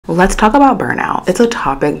Let's talk about burnout. It's a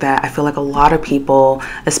topic that I feel like a lot of people,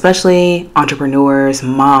 especially entrepreneurs,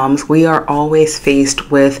 moms, we are always faced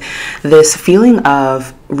with this feeling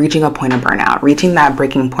of reaching a point of burnout, reaching that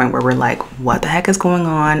breaking point where we're like, what the heck is going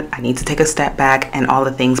on? I need to take a step back and all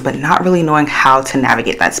the things, but not really knowing how to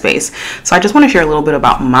navigate that space. So I just want to share a little bit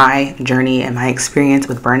about my journey and my experience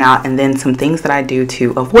with burnout, and then some things that I do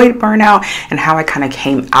to avoid burnout and how I kind of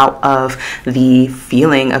came out of the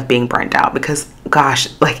feeling of being burnt out. Because gosh,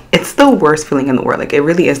 like, it's the worst feeling in the world. Like, it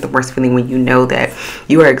really is the worst feeling when you know that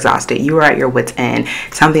you are exhausted, you are at your wit's end,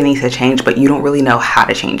 something needs to change, but you don't really know how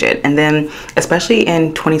to change it. And then especially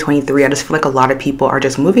in 2023, I just feel like a lot of people are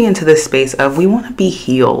just moving into this space of, we want to be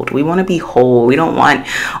healed, we want to be whole, we don't want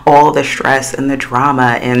all the stress and the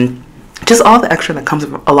drama and just all the extra that comes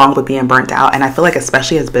along with being burnt out. And I feel like,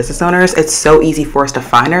 especially as business owners, it's so easy for us to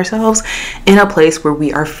find ourselves in a place where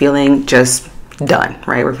we are feeling just done,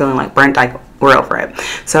 right? We're feeling like burnt, like we're over it.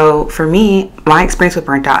 So for me, my experience with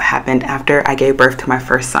burnt out happened after I gave birth to my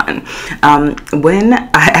first son.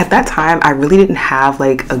 At that time, I really didn't have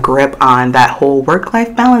like a grip on that whole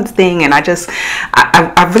work-life balance thing. And I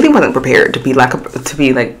really wasn't prepared to be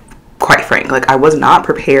quite frank. Like, I was not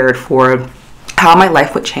prepared for how my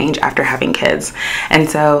life would change after having kids. And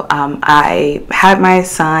so I had my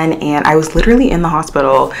son, and I was literally in the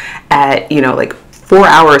hospital at, like 4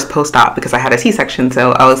 hours post-op because I had a C-section.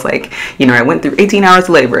 So I was like, I went through 18 hours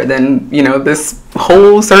of labor, then, this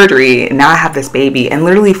whole surgery, and now I have this baby. And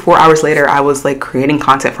literally 4 hours later, I was like creating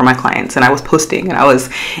content for my clients, and I was posting, and I was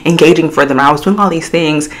engaging for them. I was doing all these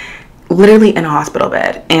things literally in a hospital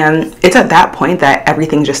bed. And it's at that point that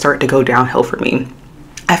everything just started to go downhill for me.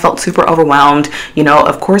 I felt super overwhelmed.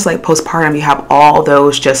 Of course, like postpartum, you have all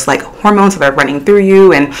those just like hormones that are running through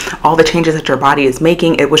you and all the changes that your body is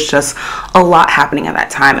making. It was just a lot happening at that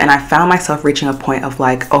time. And I found myself reaching a point of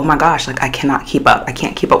like, oh my gosh, like I cannot keep up. I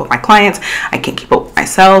can't keep up with my clients. I can't keep up with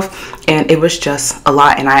myself. And it was just a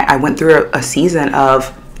lot. And I went through a season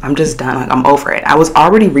of, I'm just done. Like, I'm over it. I was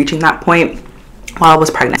already reaching that point while I was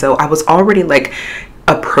pregnant. So I was already like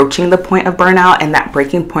approaching the point of burnout, and that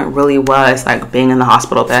breaking point really was like being in the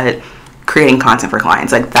hospital bed creating content for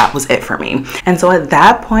clients. Like, that was it for me. And so at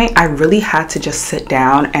that point, I really had to just sit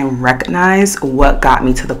down and recognize what got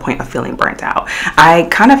me to the point of feeling burnt out. I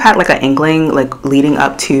kind of had like an inkling, like leading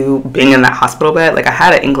up to being in that hospital bed, like I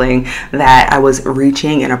had an inkling that I was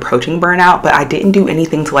reaching and approaching burnout, but I didn't do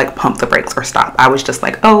anything to like pump the brakes or stop. I was just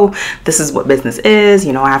like, oh, this is what business is,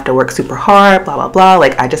 I have to work super hard, blah, blah, blah.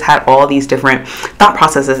 Like, I just had all these different thought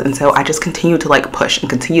processes. And so I just continued to like push and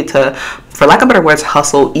continue to, for lack of better words,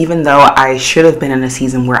 hustle, even though I should have been in a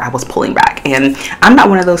season where I was pulling back. And I'm not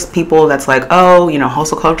one of those people that's like, oh,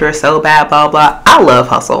 hustle culture is so bad, blah, blah. I love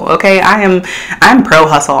hustle, okay? I'm pro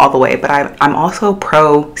hustle all the way, but I'm also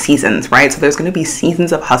pro seasons, right? So there's going to be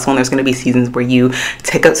seasons of hustle, and there's going to be seasons where you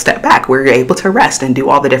take a step back, where you're able to rest and do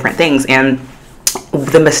all the different things. And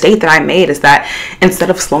the mistake that I made is that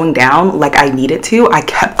instead of slowing down like I needed to, I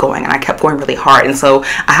kept going, and I kept going really hard. And so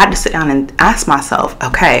I had to sit down and ask myself,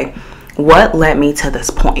 okay, what led me to this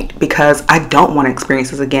point? Because I don't want to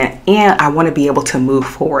experience this again, and I want to be able to move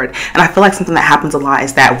forward. And I feel like something that happens a lot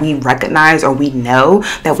is that we recognize, or we know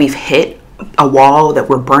that we've hit a wall, that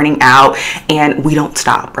we're burning out, and we don't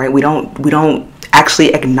stop, right? We don't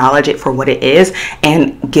actually acknowledge it for what it is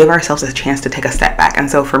and give ourselves a chance to take a step back.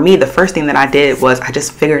 And so for me, the first thing that I did was I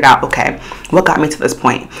just figured out, okay, what got me to this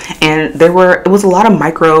point? And it was a lot of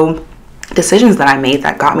micro decisions that I made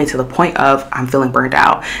that got me to the point of I'm feeling burned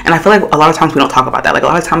out. And I feel like a lot of times we don't talk about that. Like, a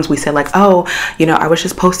lot of times we say like, oh, I was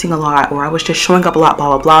just posting a lot, or I was just showing up a lot, blah,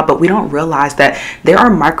 blah, blah. But we don't realize that there are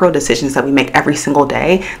micro decisions that we make every single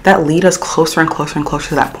day that lead us closer and closer and closer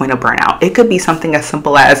to that point of burnout. It could be something as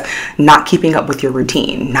simple as not keeping up with your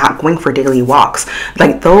routine, not going for daily walks.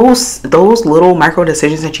 Like, those little micro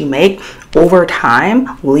decisions that you make over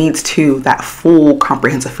time leads to that full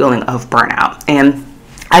comprehensive feeling of burnout. And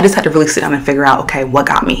I just had to really sit down and figure out, okay, what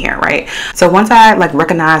got me here, right? So once I like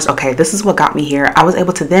recognized, okay, this is what got me here, I was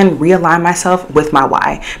able to then realign myself with my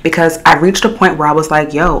why, because I reached a point where I was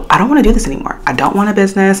like, yo, I don't want to do this anymore. I don't want a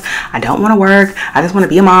business. I don't want to work. I just want to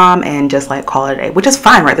be a mom and just like call it a day, which is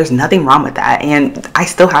fine, right? There's nothing wrong with that. And I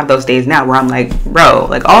still have those days now where I'm like, bro,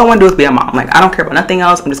 like all I want to do is be a mom. Like, I don't care about nothing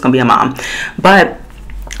else. I'm just going to be a mom. But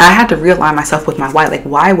I had to realign myself with my why. Like,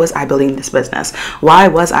 why was I building this business? Why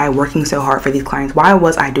was I working so hard for these clients? Why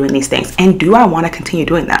was I doing these things? And do I want to continue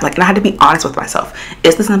doing that? Like, and I had to be honest with myself.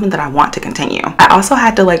 Is this something that I want to continue? I also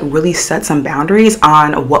had to like really set some boundaries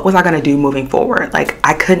on what was I going to do moving forward. Like,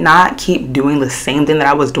 I could not keep doing the same thing that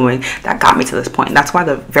I was doing that got me to this point. That's why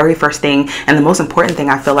the very first thing and the most important thing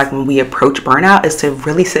I feel like when we approach burnout is to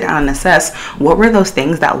really sit down and assess what were those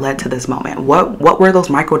things that led to this moment? What were those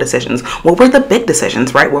micro decisions? What were the big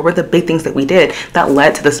decisions, right? What were the big things that we did that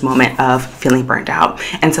led to this moment of feeling burned out?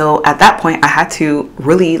 And so at that point, I had to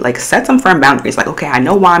really like set some firm boundaries. Like, okay, I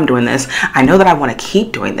know why I'm doing this. I know that I want to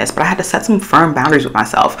keep doing this, but I had to set some firm boundaries with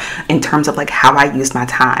myself in terms of like how I used my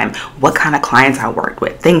time, what kind of clients I worked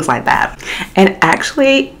with, things like that. And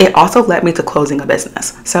actually, it also led me to closing a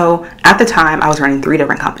business. So at the time, I was running 3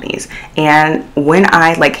 different companies. And when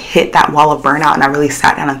I like hit that wall of burnout and I really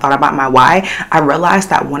sat down and thought about my why, I realized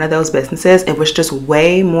that one of those businesses, it was just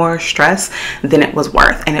way more stress than it was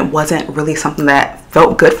worth. And it wasn't really something that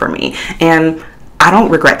felt good for me. And I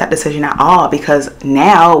don't regret that decision at all, because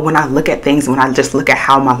now when I look at things, when I just look at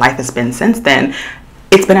how my life has been since then,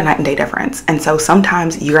 it's been a night and day difference. And so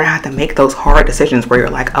sometimes you're gonna have to make those hard decisions where you're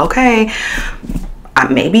like, okay,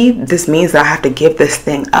 maybe this means that I have to give this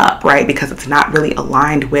thing up, right? Because it's not really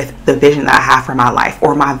aligned with the vision that I have for my life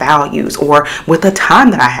or my values or with the time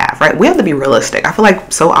that I have, right? We have to be realistic. I feel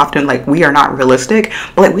like so often like we are not realistic,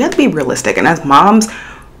 but like we have to be realistic. And as moms,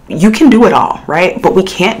 you can do it all, right? But we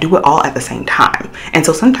can't do it all at the same time. And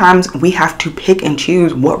so sometimes we have to pick and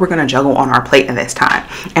choose what we're going to juggle on our plate at this time.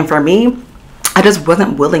 And for me, I just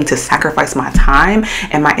wasn't willing to sacrifice my time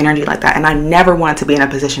and my energy like that. And I never wanted to be in a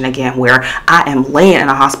position again where I am laying in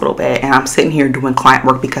a hospital bed and I'm sitting here doing client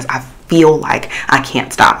work because I feel like I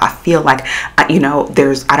can't stop. I feel like,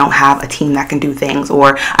 I don't have a team that can do things,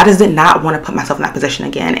 or I just did not want to put myself in that position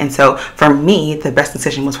again. And so for me, the best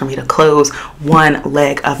decision was for me to close one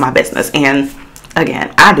leg of my business. And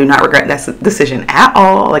again, I do not regret that decision at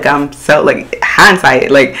all. Like, I'm so like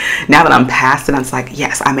hindsight, like now that I'm past it, I'm just like,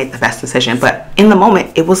 yes, I made the best decision. But in the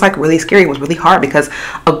moment, it was like really scary. It was really hard because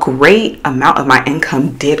a great amount of my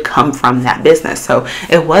income did come from that business. So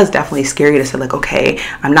it was definitely scary to say like, okay,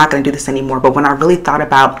 I'm not going to do this anymore. But when I really thought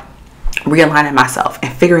about realigning myself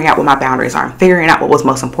and figuring out what my boundaries are and figuring out what was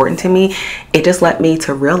most important to me, it just led me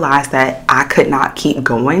to realize that I could not keep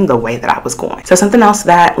going the way that I was going. So something else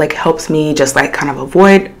that like helps me just like kind of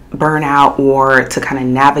avoid burnout or to kind of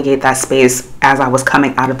navigate that space as I was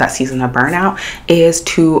coming out of that season of burnout is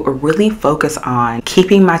to really focus on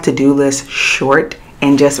keeping my to-do list short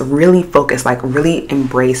and just really focus, like really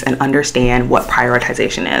embrace and understand what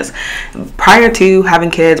prioritization is. Prior to having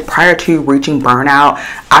kids, prior to reaching burnout,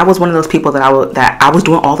 I was one of those people that I was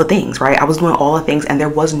doing all the things, right? I was doing all the things and there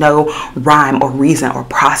was no rhyme or reason or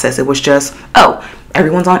process. It was just, oh,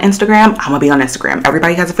 everyone's on Instagram, I'm gonna be on Instagram.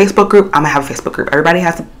 Everybody has a Facebook group, I'm gonna have a Facebook group. Everybody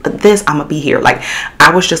has this, I'm gonna be here. Like,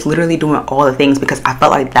 I was just literally doing all the things because I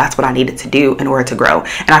felt like that's what I needed to do in order to grow.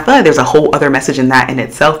 And I feel like there's a whole other message in that in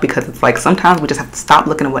itself, because it's like sometimes we just have to stop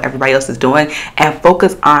looking at what everybody else is doing and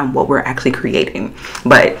focus on what we're actually creating.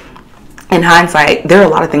 But in hindsight, there are a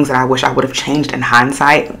lot of things that I wish I would have changed in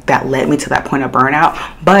hindsight that led me to that point of burnout.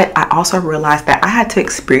 But I also realized that I had to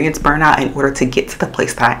experience burnout in order to get to the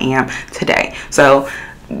place that I am today. So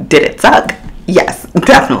did it suck? Yes,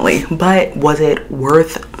 definitely. But was it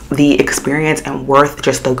worth the experience and worth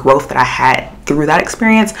just the growth that I had through that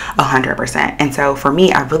experience? 100%. And so for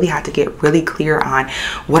me, I really had to get really clear on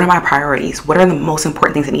what are my priorities? What are the most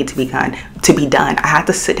important things that need to be done? I had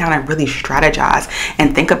to sit down and really strategize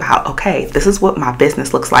and think about, okay, this is what my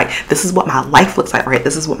business looks like. This is what my life looks like, right?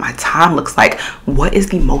 This is what my time looks like. What is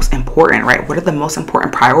the most important, right? What are the most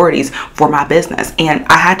important priorities for my business? And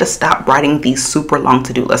I had to stop writing these super long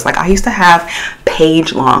to-do lists. Like, I used to have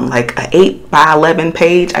page long, like an 8x11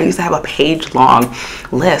 page. I used to have a page long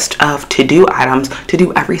list of to-do items to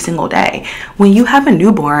do every single day. When you have a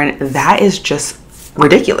newborn, that is just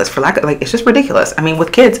ridiculous, for lack of, like, it's just ridiculous. I mean,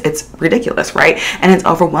 with kids, it's ridiculous, right? And it's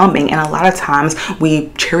overwhelming. And a lot of times we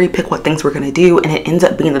cherry pick what things we're going to do, and it ends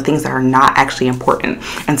up being the things that are not actually important.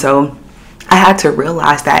 And so I had to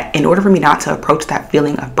realize that in order for me not to approach that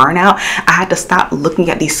feeling of burnout, I had to stop looking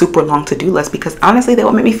at these super long to-do lists, because honestly, they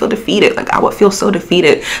would make me feel defeated. Like, I would feel so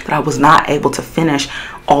defeated that I was not able to finish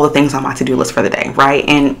all the things on my to-do list for the day, right?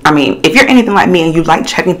 And I mean, if you're anything like me and you like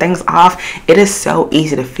checking things off, it is so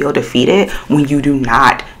easy to feel defeated when you do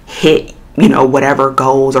not hit whatever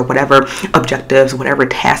goals or whatever objectives, whatever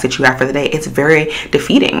tasks that you have for the day. It's very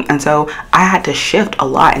defeating. And so I had to shift a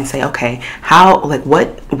lot and say, okay,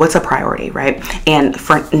 what's a priority, right? And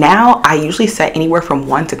for now, I usually set anywhere from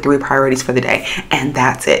 1 to 3 priorities for the day, and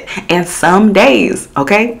that's it. And some days,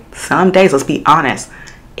 let's be honest,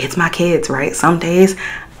 it's my kids, right? Some days,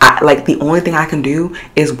 the only thing I can do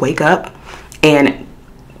is wake up and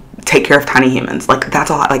take care of tiny humans.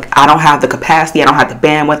 That's all. I don't have the capacity, I don't have the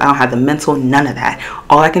bandwidth, I don't have the mental, none of that.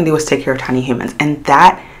 All I can do is take care of tiny humans, and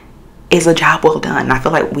that is a job well done. And I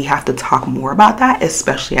feel like we have to talk more about that,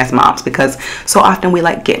 especially as moms, because so often we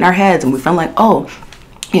get in our heads and we feel like, oh,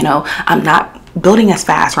 I'm not building as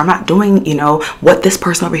fast, or I'm not doing, what this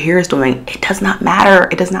person over here is doing. It does not matter.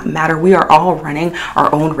 It does not matter. We are all running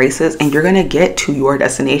our own races, and you're going to get to your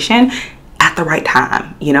destination at the right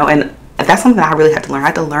time, and that's something I really had to learn. I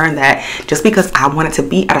had to learn that just because I wanted to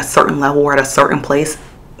be at a certain level or at a certain place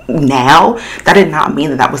now, that did not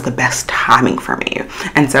mean that was the best timing for me.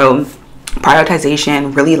 And so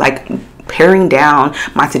prioritization, really paring down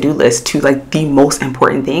my to-do list to the most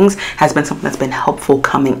important things, has been something that's been helpful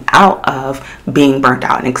coming out of being burnt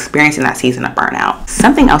out and experiencing that season of burnout.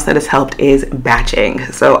 Something else that has helped is batching.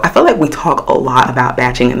 So I feel like we talk a lot about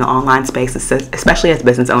batching in the online space, especially as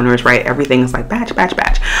business owners, right? Everything is batch,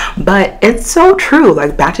 but it's so true.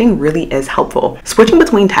 Batching really is helpful. Switching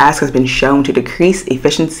between tasks has been shown to decrease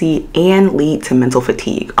efficiency and lead to mental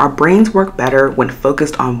fatigue. Our brains work better when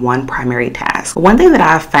focused on one primary task. One thing that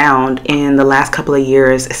I've found in the last couple of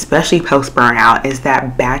years, especially post burnout, is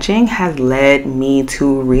that batching has led me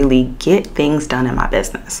to really get things done in my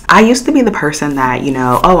business. I used to be the person that,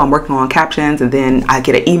 I'm working on captions, and then I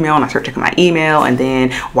get an email and I start checking my email, and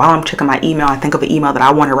then while I'm checking my email, I think of an email that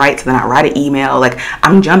I want to write, so then I write an email.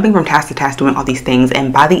 I'm jumping from task to task, doing all these things,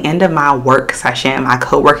 and by the end of my work session, my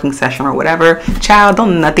co-working session or whatever, child,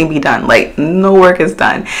 don't nothing be done. No work is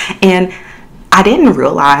done. And I didn't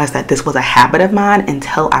realize that this was a habit of mine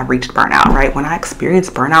until I reached burnout, right? When I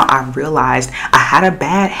experienced burnout, I realized I had a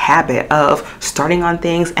bad habit of starting on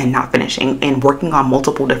things and not finishing, and working on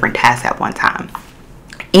multiple different tasks at one time.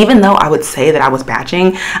 Even though I would say that I was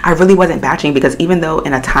batching, I really wasn't batching, because even though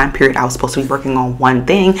in a time period I was supposed to be working on one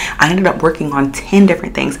thing, I ended up working on 10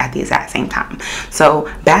 different things at the exact same time. So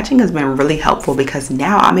batching has been really helpful, because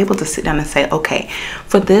now I'm able to sit down and say, okay,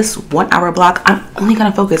 for this 1 hour block, I'm only going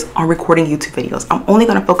to focus on recording YouTube videos. I'm only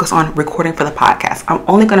going to focus on recording for the podcast. I'm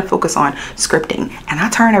only going to focus on scripting, and I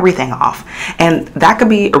turn everything off. And that could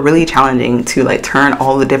be really challenging to turn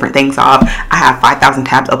all the different things off. I have 5,000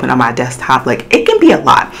 tabs open on my desktop. It can be a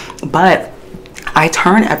lot. But I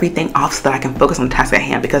turn everything off so that I can focus on the task at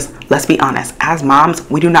hand, because let's be honest, as moms,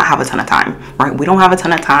 we do not have a ton of time, right? We don't have a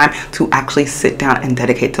ton of time to actually sit down and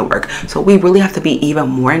dedicate to work. So we really have to be even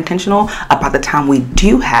more intentional about the time we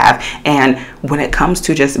do have. And when it comes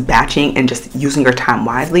to just batching and just using your time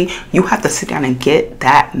wisely, you have to sit down and get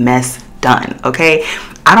that mess done, okay?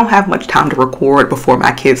 I don't have much time to record before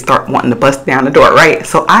my kids start wanting to bust down the door, right?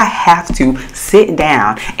 So I have to sit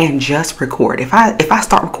down and just record. If I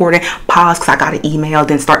start recording, pause because I got an email,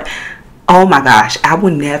 then start, oh my gosh, I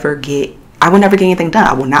will never get anything done.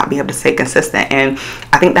 I will not be able to stay consistent. And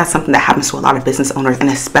I think that's something that happens to a lot of business owners, and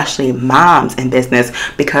especially moms in business,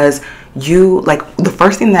 because the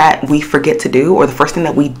first thing that we forget to do, or the first thing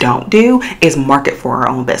that we don't do, is market for our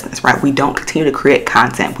own business, right? We don't continue to create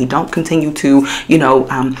content. We don't continue to,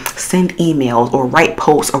 send emails or write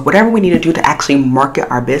posts or whatever we need to do to actually market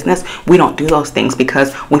our business. We don't do those things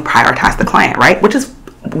because we prioritize the client, right? Which is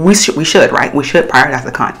we should, right? We should prioritize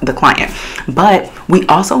the client, but we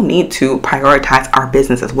also need to prioritize our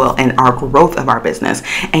business as well, and our growth of our business.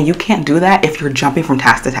 And you can't do that if you're jumping from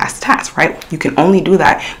task to task to task, right? You can only do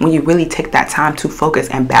that when you really take that time to focus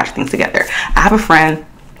and batch things together. I have a friend,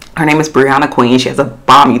 her name is Brianna Queen. She has a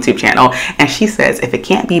bomb YouTube channel, and she says, if it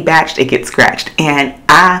can't be batched, it gets scratched. And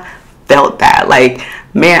I felt that,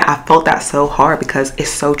 man, I felt that so hard, because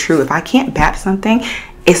it's so true. If I can't batch something,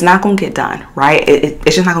 it's not going to get done, right?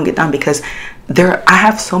 It's just not going to get done, because I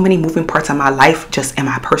have so many moving parts in my life, just in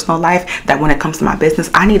my personal life, that when it comes to my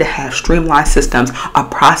business, I need to have streamlined systems, a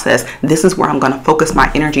process. This is where I'm going to focus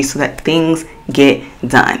my energy so that things get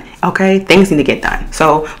done. Okay, things need to get done.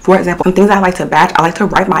 So for example, some things I like to batch, I like to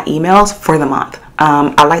write my emails for the month.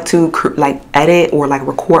 I like to edit or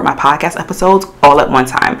record my podcast episodes all at one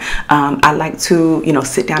time. I like to,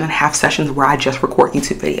 sit down and have sessions where I just record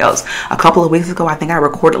YouTube videos. A couple of weeks ago, I think I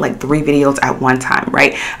recorded 3 videos at one time,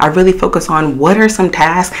 right? I really focus on what are some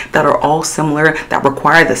tasks that are all similar, that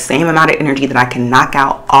require the same amount of energy that I can knock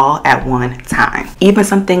out all at one time. Even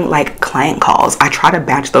something like client calls, I try to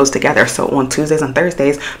batch those together. So on Tuesdays and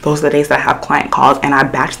Thursdays, those are the days that I have client calls, and I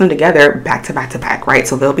batch them together back to back to back, right?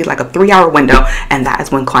 So there'll be like a 3-hour window, and that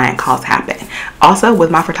is when client calls happen. Also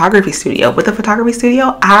with my photography studio,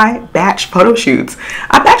 I batch photo shoots.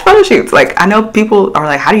 Like, I know people are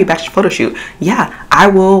like, how do you batch a photo shoot? Yeah, I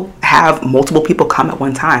will have multiple people come at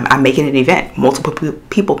one time. I'm making an event, multiple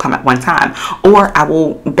people come at one time, or I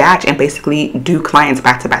will batch and basically do clients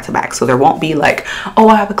back to back to back. So there won't be like, oh,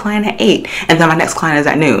 I have a client at 8 and then my next client is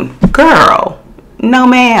at noon. Girl, no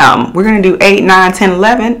ma'am, we're gonna do 8, 9, 10,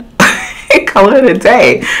 11. Call it a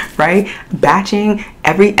day, right? Batching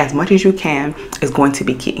as much as you can is going to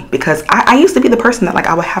be key, because I used to be the person that like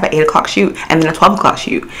I would have an 8 o'clock shoot and then a 12 o'clock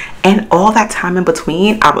shoot, and all that time in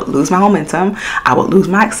between I would lose my momentum, I would lose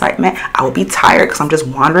my excitement, I would be tired because I'm just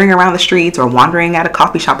wandering around the streets or wandering at a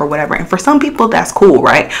coffee shop or whatever. And for some people that's cool,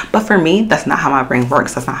 right? But for me, that's not how my brain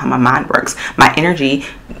works. That's not how my mind works. My energy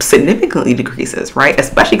significantly decreases, right?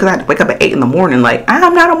 Especially because I had to wake up at 8 in the morning. Like,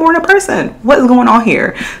 I'm not a morning person. What is going on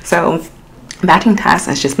here? So batching tasks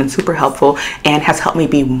has just been super helpful and has helped me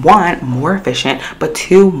be, 1, more efficient, but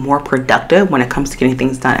 2, more productive when it comes to getting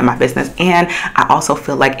things done in my business. And I also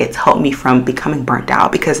feel like it's helped me from becoming burnt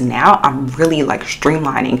out, because now I'm really like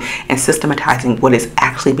streamlining and systematizing what is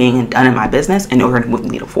actually being done in my business in order to move the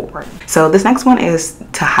needle forward. So this next one is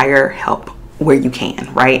to hire help where you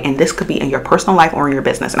can, right? And this could be in your personal life or in your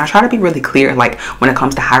business. And I try to be really clear, like when it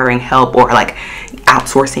comes to hiring help or like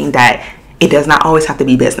outsourcing, that it does not always have to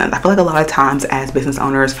be business. I feel like a lot of times as business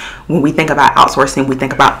owners, when we think about outsourcing, we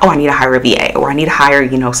think about, oh, I need to hire a VA, or I need to hire,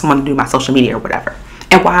 someone to do my social media or whatever.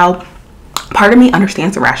 And while part of me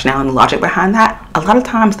understands the rationale and the logic behind that, a lot of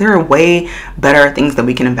times there are way better things that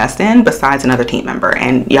we can invest in besides another team member.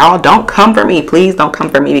 And y'all, don't come for me. Please don't come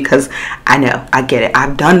for me, because I know, I get it.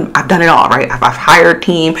 I've done it all, right? I've hired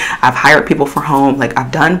team, I've hired people for home. Like,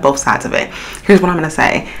 I've done both sides of it. Here's what I'm going to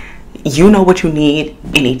say. You know what you need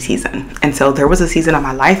in each season. And so there was a season of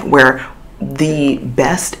my life where the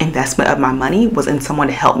best investment of my money was in someone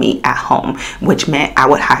to help me at home, which meant I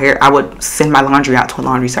would send my laundry out to a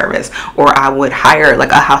laundry service, or I would hire like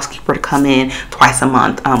a housekeeper to come in twice a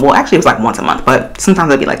month. Well, actually it was like once a month, but sometimes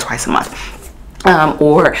it'd be like twice a month.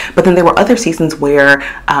 But then there were other seasons where,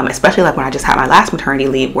 especially like when I just had my last maternity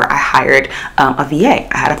leave, where I hired a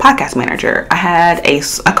VA, I had a podcast manager, I had a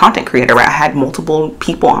content creator, right? I had multiple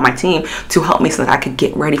people on my team to help me so that I could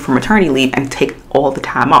get ready for maternity leave and take all the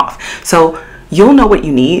time off. So you'll know what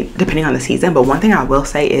you need depending on the season. But one thing I will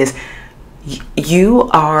say is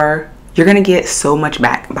you're going to get so much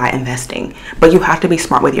back by investing, but you have to be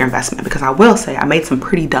smart with your investment, because I will say I made some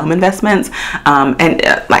pretty dumb investments.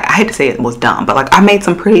 Like, I hate to say it was dumb, but like I made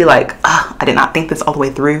some pretty I did not think this all the way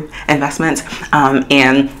through investments.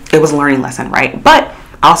 And it was a learning lesson, right? But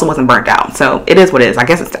I also wasn't burnt out. So it is what it is. I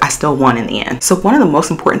guess I still won in the end. So one of the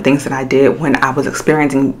most important things that I did when I was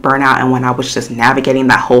experiencing burnout and when I was just navigating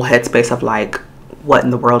that whole headspace of like, what in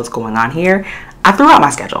the world is going on here, I threw out my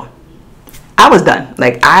schedule. I was done.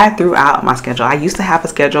 Like, I threw out my schedule. I used to have a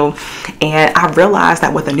schedule, and I realized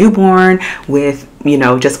that with a newborn, with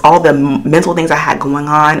just all the mental things I had going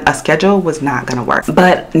on, a schedule was not going to work.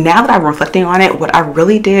 But now that I'm reflecting on it, what I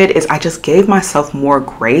really did is I just gave myself more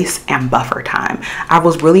grace and buffer time. I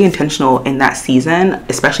was really intentional in that season,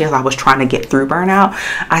 especially as I was trying to get through burnout.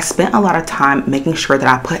 I spent a lot of time making sure that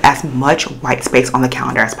I put as much white space on the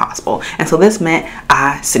calendar as possible. And so this meant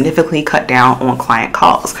I significantly cut down on client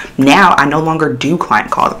calls. Now I no longer do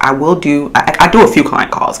client calls. I do a few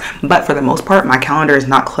client calls, but for the most part, my calendar is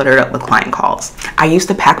not cluttered up with client calls. I used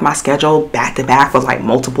to pack my schedule back to back with like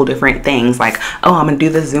multiple different things, like, oh, I'm gonna do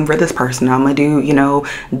this Zoom for this person, I'm gonna do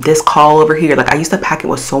this call over here. Like, I used to pack it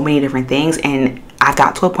with so many different things, and I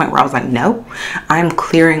got to a point where I was like, no, I'm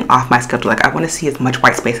clearing off my schedule. Like, I want to see as much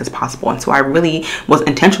white space as possible. And so I really was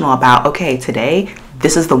intentional about, okay, today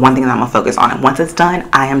this is the one thing that I'm gonna focus on, and once it's done,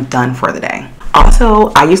 I am done for the day.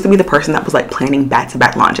 Also, I used to be the person that was like planning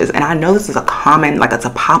back-to-back launches, and I know this is a common, like, it's a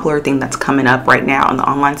popular thing that's coming up right now in the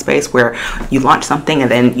online space, where you launch something and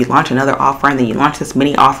then you launch another offer and then you launch this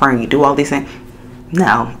mini offer and you do all these things.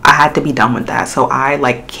 No, I had to be done with that. So I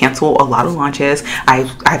like cancel a lot of launches.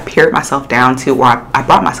 I pared myself down to, or I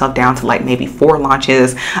brought myself down to like maybe 4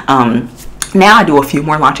 launches. Now I do a few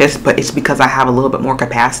more launches, but it's because I have a little bit more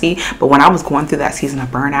capacity. But when I was going through that season of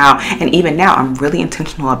burnout, and even now, I'm really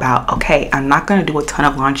intentional about, okay, I'm not going to do a ton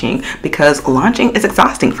of launching, because launching is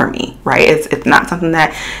exhausting for me, right? It's not something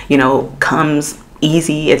that, comes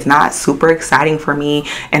easy. It's not super exciting for me.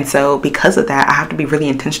 And so because of that, I have to be really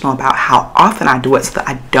intentional about how often I do it so that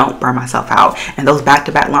I don't burn myself out. And those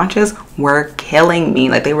back-to-back launches were killing me.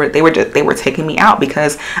 Like they were taking me out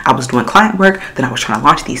because I was doing client work, then I was trying to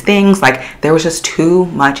launch these things. Like there was just too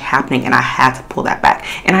much happening, and I had to pull that back.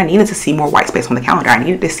 And I needed to see more white space on the calendar. I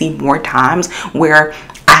needed to see more times where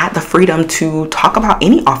I had the freedom to talk about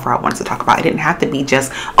any offer I wanted to talk about. It didn't have to be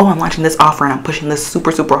just, oh, I'm launching this offer and I'm pushing this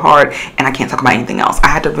super, super hard and I can't talk about anything else. I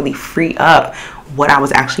had to really free up what I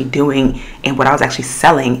was actually doing and what I was actually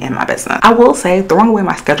selling in my business. I will say throwing away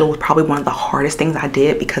my schedule was probably one of the hardest things I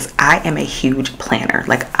did, because I am a huge planner.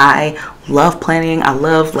 Like I love planning. I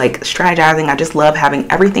love like strategizing. I just love having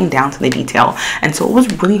everything down to the detail. And so it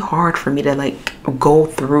was really hard for me to like go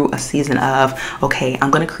through a season of, okay,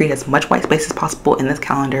 I'm going to create as much white space as possible in this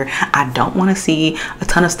calendar. I don't want to see a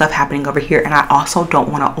ton of stuff happening over here. And I also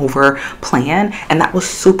don't want to over plan. And that was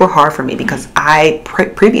super hard for me because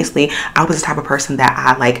previously I was the type of person that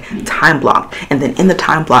I like time blocked, and then in the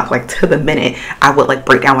time block, like to the minute, I would like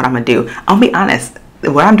break down what I'm gonna do. I'll be honest,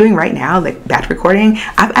 what I'm doing right now, like batch recording,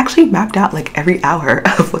 I've actually mapped out like every hour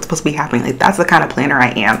of what's supposed to be happening. Like that's the kind of planner I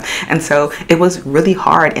am. And so it was really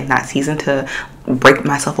hard in that season to break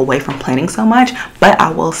myself away from planning so much. But I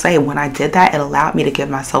will say when I did that, it allowed me to give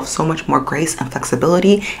myself so much more grace and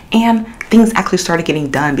flexibility, and things actually started getting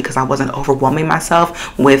done because I wasn't overwhelming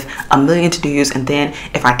myself with a million to-dos. And then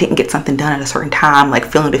if I didn't get something done at a certain time, like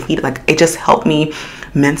feeling defeated, like it just helped me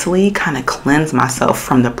mentally kind of cleanse myself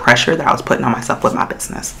from the pressure that I was putting on myself with my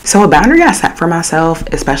business. So a boundary I set for myself,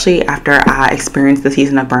 especially after I experienced the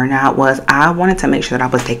season of burnout, was I wanted to make sure that I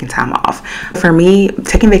was taking time off. For me,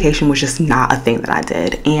 taking vacation was just not a thing that I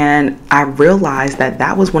did. And I realized that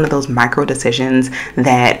that was one of those micro decisions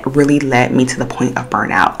that really led me to the point of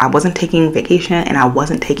burnout. I wasn't taking vacation, and I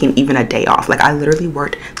wasn't taking even a day off. Like I literally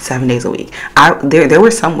worked 7 days a week. There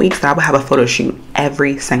were some weeks that I would have a photo shoot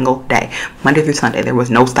every single day, Monday through Sunday. There was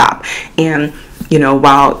no stop. And you know,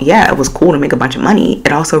 while yeah, it was cool to make a bunch of money,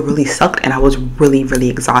 it also really sucked, and I was really, really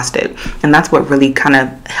exhausted. And that's what really kind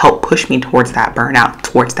of helped push me towards that burnout,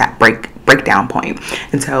 towards that breakdown point.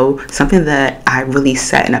 And so something that I really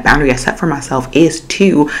set, and a boundary I set for myself, is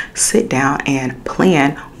to sit down and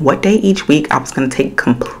plan what day each week I was going to take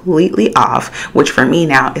completely off, which for me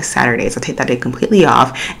now is Saturdays. I take that day completely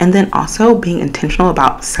off. And then also being intentional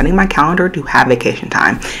about setting my calendar to have vacation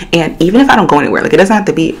time. And even if I don't go anywhere, like it doesn't have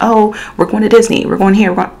to be, oh, we're going to Disney, we're going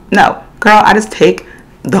here, no, girl, I just take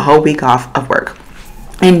the whole week off of work.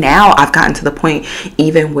 And now I've gotten to the point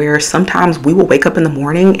even where sometimes we will wake up in the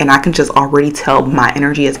morning and I can just already tell my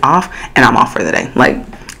energy is off and I'm off for the day. Like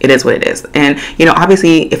it is what it is. And you know,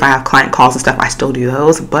 obviously if I have client calls and stuff, I still do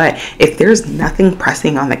those. But if there's nothing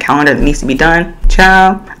pressing on the calendar that needs to be done,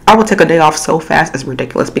 child, I will take a day off so fast it's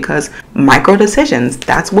ridiculous, because micro decisions,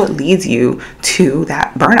 that's what leads you to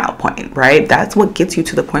that burnout point, right? That's what gets you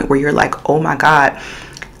to the point where you're like, oh my God,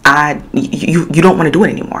 you don't want to do it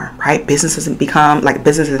anymore, right? Business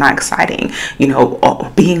is not exciting. You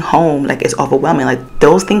know, being home, like, it's overwhelming. Like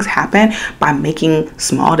those things happen by making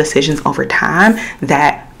small decisions over time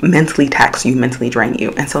that mentally tax you, mentally drain you.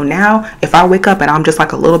 And so now if I wake up and I'm just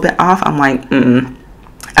like a little bit off, I'm like,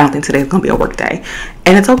 I don't think today's gonna be a work day.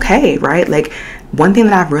 And it's okay, right? Like one thing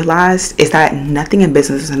that I've realized is that nothing in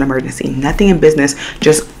business is an emergency. Nothing in business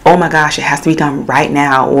just, oh my gosh, it has to be done right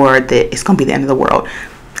now, or that it's gonna be the end of the world.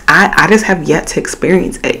 I just have yet to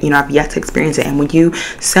experience it. You know, I've yet to experience it. And when you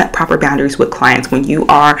set proper boundaries with clients, when you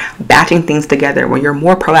are batching things together, when you're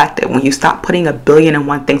more proactive, when you stop putting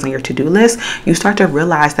 1,000,000,001 things on your to-do list, you start to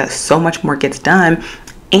realize that so much more gets done,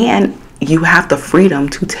 and you have the freedom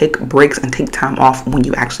to take breaks and take time off when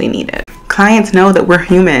you actually need it. Clients know that we're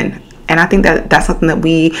human. And I think that that's something that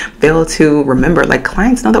we fail to remember. Like,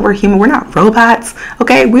 clients know that we're human. We're not robots,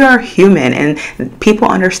 okay? We are human. And people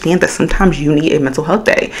understand that sometimes you need a mental health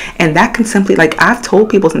day. And that can simply, like, I've told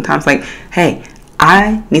people sometimes, like, hey,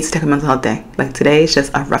 I need to take a mental health day. Like, today is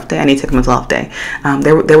just a rough day. I need to take a mental health day.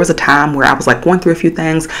 There was a time where I was like going through a few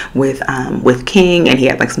things with King, and he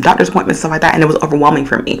had like some doctor's appointments, stuff like that. And it was overwhelming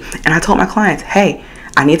for me. And I told my clients, hey,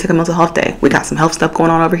 I need to take a mental health day. We got some health stuff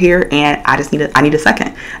going on over here, and I need a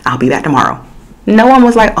second. I'll be back tomorrow. No one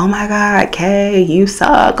was like, oh my God, Kay, you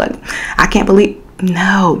suck. Like, I can't believe,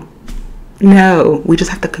 no, we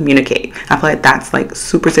just have to communicate. I feel like that's like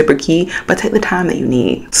super, super key, but take the time that you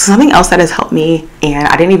need. Something else that has helped me, and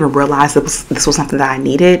I didn't even realize this was something that I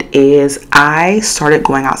needed, is I started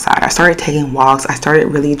going outside. I started taking walks. I started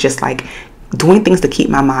really just like doing things to keep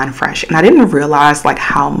my mind fresh. And I didn't realize like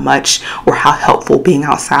how much or how helpful being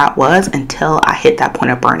outside was until I hit that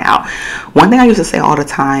point of burnout. One thing I used to say all the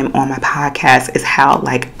time on my podcast is how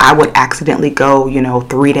like I would accidentally go,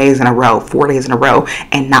 3 days in a row, 4 days in a row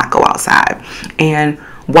and not go outside. And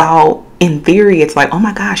while in theory it's like, oh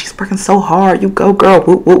my gosh, she's working so hard, you go girl,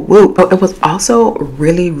 whoop, whoop, whoop. But it was also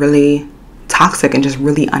really, really toxic and just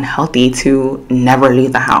really unhealthy to never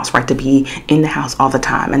leave the house, right? To be in the house all the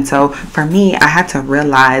time. And so for me, I had to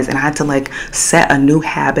realize and I had to like set a new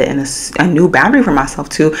habit and a new boundary for myself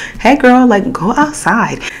to, hey girl, like go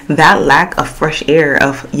outside. That lack of fresh air,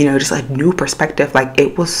 of, just a new perspective, like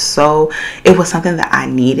it was something that I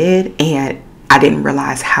needed, and I didn't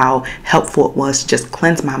realize how helpful it was to just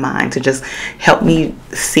cleanse my mind, to just help me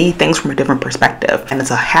see things from a different perspective. And it's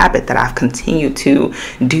a habit that I've continued to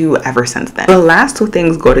do ever since then. The last two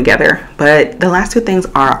things go together, but the last two things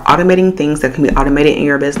are automating things that can be automated in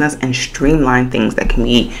your business and streamline things that can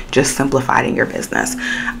be just simplified in your business.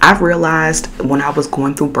 I've realized when I was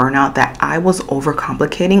going through burnout that I was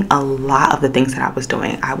overcomplicating a lot of the things that I was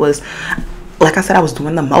doing. Like I said, I was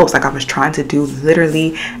doing the most. Like I was trying to do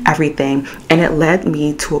literally everything. And it led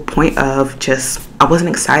me to a point of just, I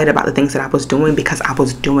wasn't excited about the things that I was doing because I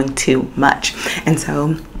was doing too much. And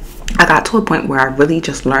so I got to a point where I really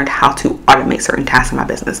just learned how to automate certain tasks in my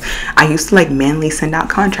business. I used to like manually send out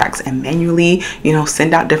contracts and manually,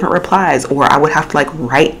 send out different replies, or I would have to like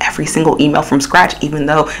write every single email from scratch, even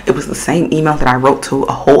though it was the same email that I wrote to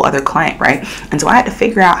a whole other client, right? And so I had to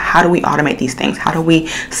figure out, how do we automate these things? How do we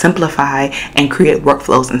simplify and create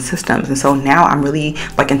workflows and systems? And so now I'm really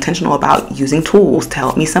like intentional about using tools to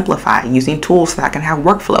help me simplify, using tools so that I can have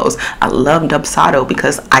workflows. I love Dubsado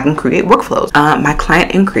because I can create workflows. My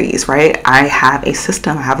client inquiries, right? I have a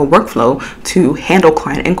system, I have a workflow to handle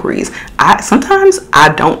client inquiries. Sometimes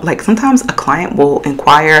a client will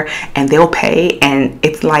inquire and they'll pay, and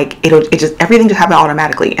it's like everything just happens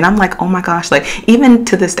automatically. And I'm like, oh my gosh, like even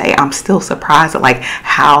to this day, I'm still surprised at like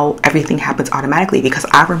how everything happens automatically, because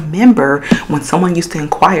I remember when someone used to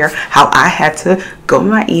inquire how I had to go to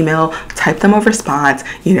my email, type them a response,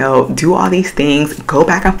 do all these things, go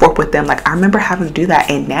back and forth with them. Like I remember having to do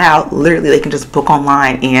that, and now literally they can just book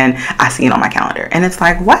online and I see it on my calendar. And it's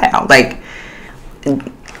like, wow, like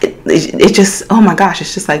it just, oh my gosh,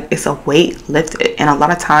 it's just like, it's a weight lifted. And a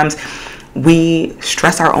lot of times we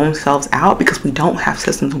stress our own selves out because we don't have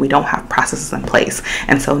systems, we don't have processes in place.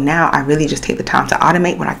 And so now I really just take the time to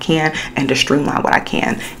automate what I can and to streamline what I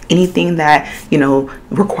can. Anything that,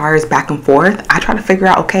 requires back and forth, I try to figure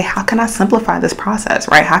out, okay, how can I simplify this process,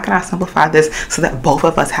 right? How can I simplify this so that both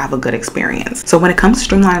of us have a good experience? So when it comes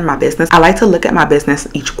to streamlining my business, I like to look at my business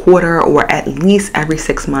each quarter or at least every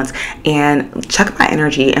 6 months and check my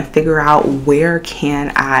energy and figure out, where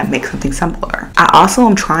can I make something simpler? I also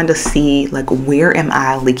am trying to see, like, where am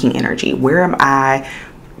I leaking energy? Where am I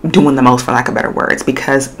doing the most, for lack of better words?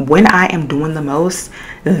 Because when I am doing the most,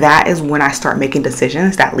 that is when I start making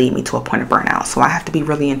decisions that lead me to a point of burnout. So I have to be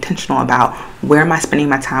really intentional about, where am I spending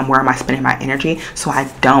my time? Where am I spending my energy? So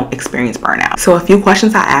I don't experience burnout. So a few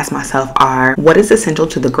questions I ask myself are, what is essential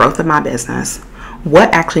to the growth of my business?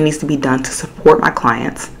 What actually needs to be done to support my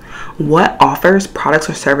clients? What offers, products,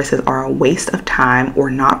 or services are a waste of time or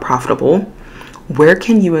not profitable? Where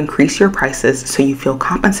can you increase your prices so you feel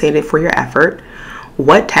compensated for your effort?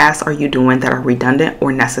 What tasks are you doing that are redundant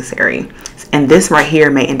or necessary? And this right here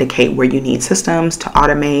may indicate where you need systems to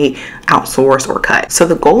automate, outsource, or cut. So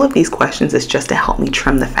the goal of these questions is just to help me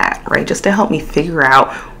trim the fat, right? Just to help me figure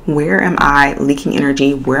out, where am I leaking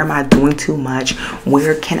energy? Where am I doing too much?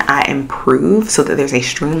 Where can I improve so that there's a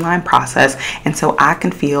streamlined process, and so I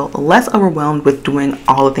can feel less overwhelmed with doing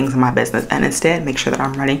all the things in my business, and instead make sure that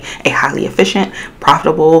I'm running a highly efficient,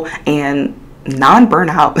 profitable, and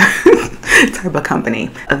non-burnout type of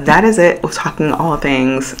company. That is it. We're talking all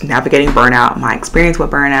things navigating burnout, my experience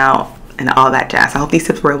with burnout, and all that jazz. I hope these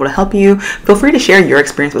tips were able to help you. Feel free to share your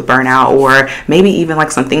experience with burnout, or maybe even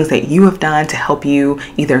like some things that you have done to help you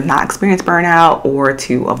either not experience burnout or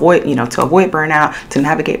to avoid burnout, to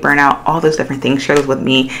navigate burnout, all those different things. Share those with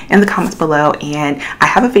me in the comments below. And I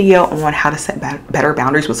have a video on how to set better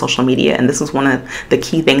boundaries with social media. And this was one of the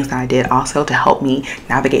key things that I did also to help me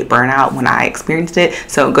navigate burnout when I experienced it.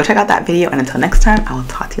 So go check out that video. And until next time, I will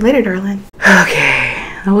talk to you later, darling. Okay.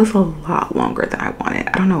 That was a lot longer than I wanted.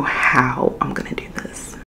 I don't know how I'm gonna do